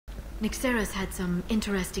Nyxeris had some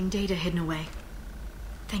interesting data hidden away.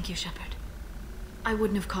 Thank you, Shepard. I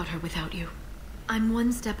wouldn't have caught her without you. I'm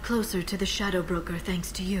one step closer to the Shadow Broker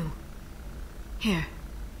thanks to you. Here.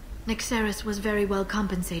 Nyxeris was very well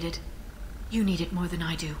compensated. You need it more than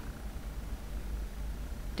I do.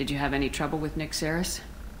 Did you have any trouble with Nyxeris?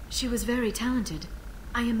 She was very talented.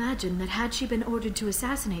 I imagine that had she been ordered to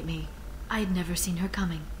assassinate me, I'd never seen her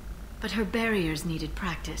coming. But her barriers needed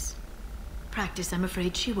practice. Practice I'm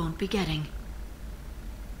afraid she won't be getting.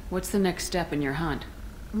 What's the next step in your hunt?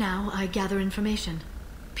 Now I gather information,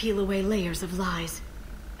 peel away layers of lies,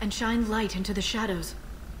 and shine light into the shadows.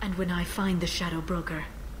 And when I find the Shadow Broker,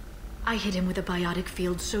 I hit him with a biotic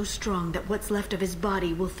field so strong that what's left of his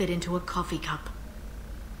body will fit into a coffee cup.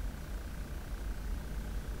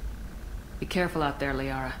 Be careful out there,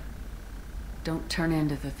 Liara. Don't turn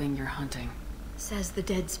into the thing you're hunting. Says the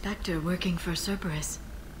dead Spectre working for Cerberus.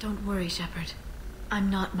 Don't worry, Shepard. I'm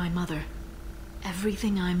not my mother.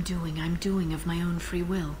 Everything I'm doing of my own free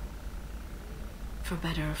will. For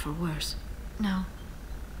better or for worse. No.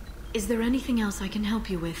 Is there anything else I can help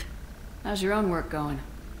you with? How's your own work going?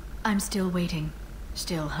 I'm still waiting.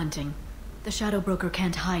 Still hunting. The Shadow Broker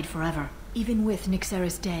can't hide forever. Even with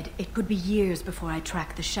Nyxeris dead, it could be years before I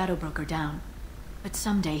track the Shadow Broker down. But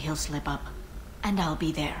someday he'll slip up. And I'll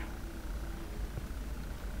be there.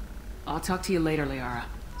 I'll talk to you later, Liara.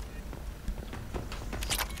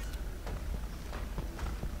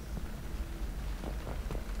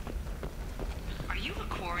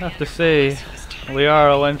 I have to say,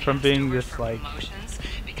 Liara went from being this, like,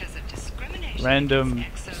 random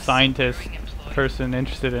scientist person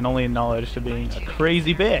interested in only knowledge to being a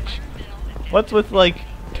crazy bitch. What's with, like,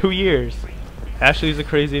 2 years? Ashley's a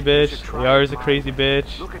crazy bitch, Liara's a crazy bitch.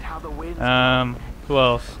 Who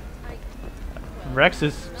else? Rex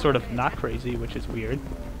is sort of not crazy, which is weird.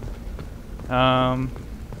 Forgot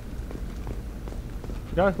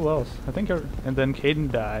who else. I think, and then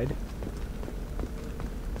Kaidan died.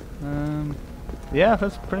 Yeah,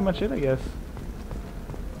 that's pretty much it, I guess.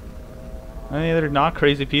 Any other not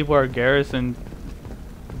crazy people are Garrus and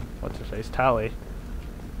what's her face, Tali,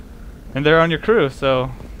 and they're on your crew,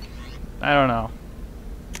 so I don't know.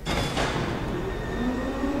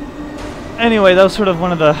 Anyway, that was sort of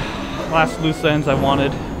one of the last loose ends I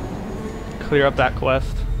wanted. Clear up that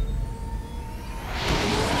quest.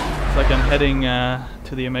 It's like I'm heading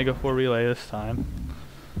to the Omega 4 relay this time.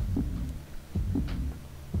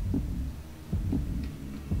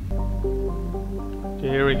 Okay,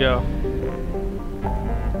 here we go.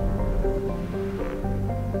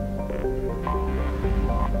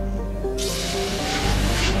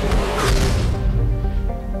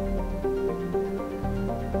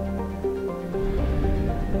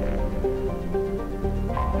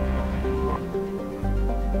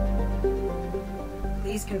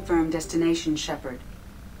 Please confirm destination, Shepard.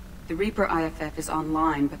 The Reaper IFF is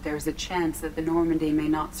online, but there is a chance that the Normandy may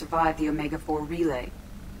not survive the Omega 4 relay.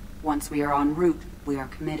 Once we are en route, we are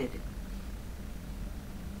committed.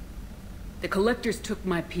 The Collectors took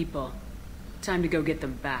my people. Time to go get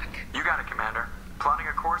them back. You got it, Commander. Plotting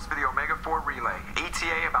a course for the Omega 4 relay.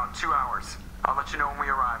 ETA about 2 hours. I'll let you know when we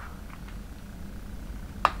arrive.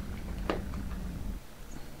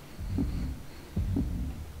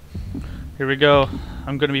 Here we go.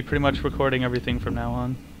 I'm going to be pretty much recording everything from now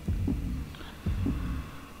on.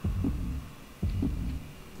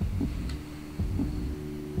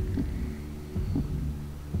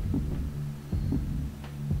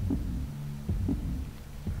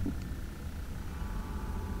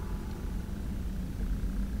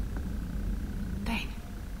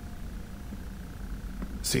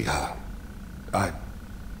 See, I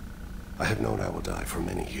have known I will die for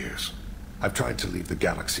many years. I've tried to leave the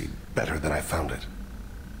galaxy better than I found it.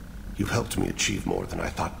 You've helped me achieve more than I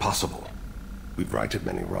thought possible. We've righted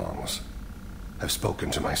many wrongs. I've spoken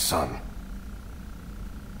to my son.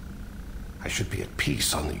 I should be at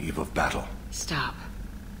peace on the eve of battle. Stop.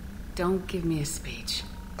 Don't give me a speech.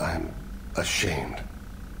 I'm ashamed.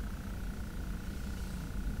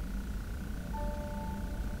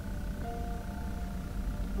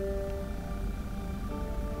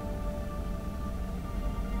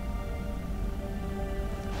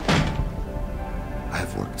 I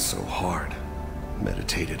have worked so hard,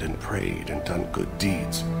 meditated and prayed and done good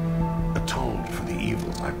deeds, atoned for the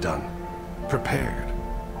evils I've done, prepared.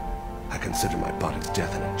 I consider my body's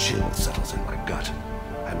death and a chill settles in my gut.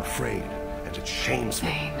 I'm afraid, and it shames me.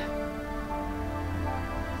 Thane.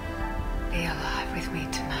 Be alive with me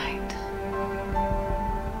tonight.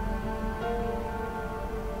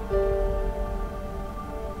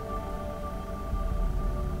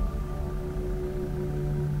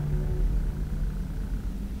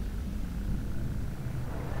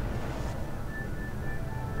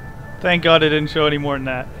 Thank God it didn't show any more than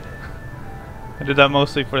that. I did that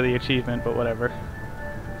mostly for the achievement, but whatever.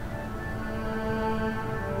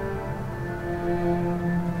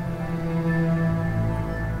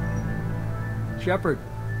 Shepard,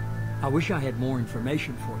 I wish I had more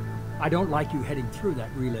information for you. I don't like you heading through that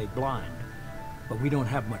relay blind, but we don't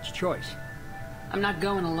have much choice. I'm not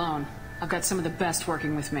going alone. I've got some of the best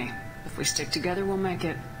working with me. If we stick together, we'll make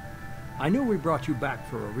it. I knew we brought you back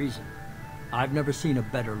for a reason. I've never seen a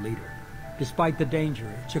better leader. Despite the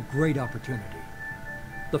danger, it's a great opportunity.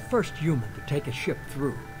 The first human to take a ship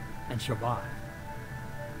through and survive.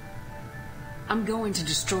 I'm going to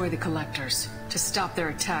destroy the Collectors, to stop their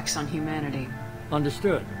attacks on humanity.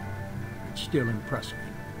 Understood. It's still impressive.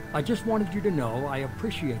 I just wanted you to know I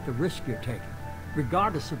appreciate the risk you're taking.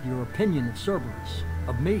 Regardless of your opinion of Cerberus,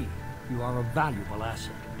 of me, you are a valuable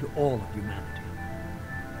asset to all of humanity.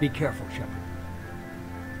 Be careful, Shepard.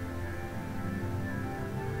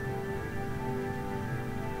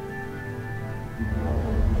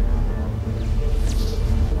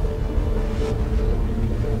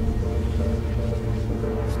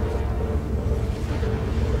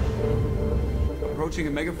 Approaching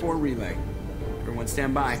Omega 4 relay. Everyone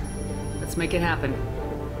stand by. Let's make it happen.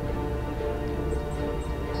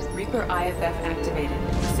 Reaper IFF activated.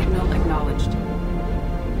 Signal acknowledged.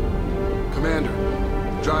 Commander,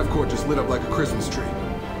 drive core just lit up like a Christmas tree.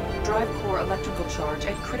 Drive core electrical charge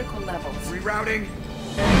at critical levels. Rerouting.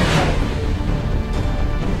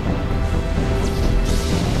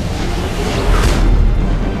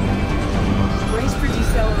 Brace for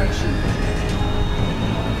deceleration.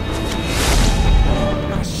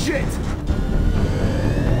 Ah, shit!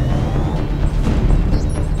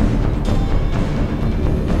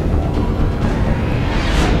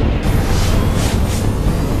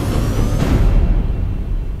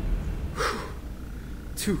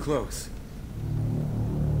 Too close.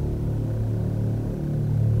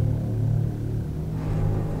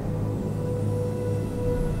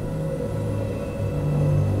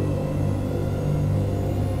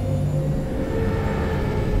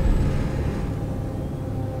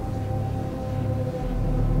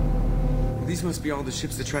 These must be all the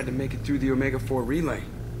ships that tried to make it through the Omega 4 relay.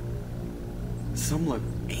 Some look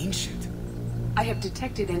ancient. I have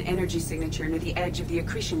detected an energy signature near the edge of the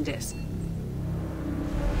accretion disk.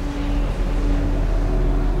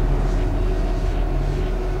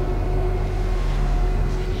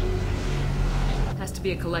 Has to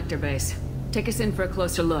be a Collector base. Take us in for a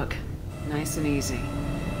closer look. Nice and easy.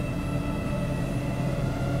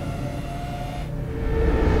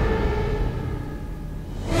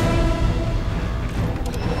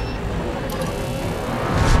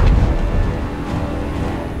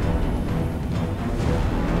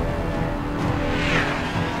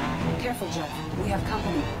 Careful, Jeff. We have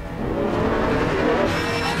company.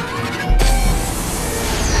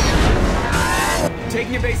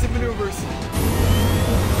 Taking evasive maneuvers.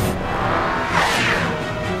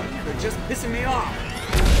 They're just pissing me off.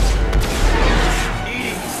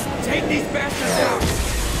 Edie, take these bastards out.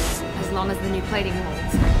 As long as the new plating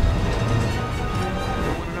holds.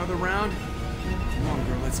 Want another round? Come on,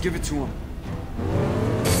 girl, let's give it to them.